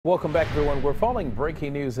Welcome back, everyone. We're following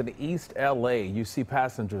breaking news in East LA. You see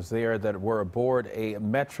passengers there that were aboard a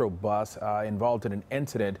Metro bus involved in an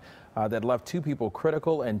incident that left 2 people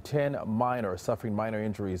critical and 10 suffering minor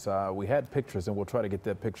injuries. We had pictures, and we'll try to get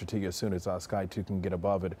that picture to you as soon as Sky 2 can get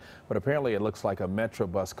above it. But apparently it looks like a Metro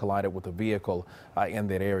bus collided with a vehicle in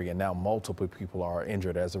that area. Now multiple people are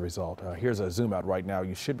injured as a result. Here's a zoom out right now.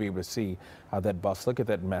 You should be able to see that bus. Look at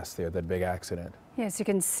that mess there, that big accident. Yes, you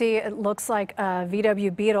can see it looks like a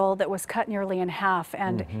VW Beetle that was cut nearly in half,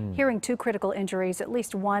 and hearing 2 critical injuries, at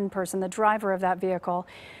least one person, the driver of that vehicle,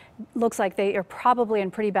 looks like they are probably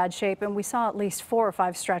in pretty bad shape, and we saw at least 4 or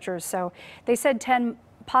 5 stretchers. So they said 10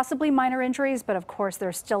 possibly minor injuries, but of course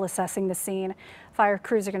they're still assessing the scene. Fire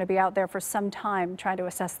crews are going to be out there for some time trying to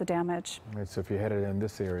assess the damage. All right, so if you're headed in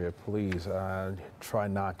this area, please try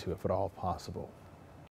not to, if at all possible.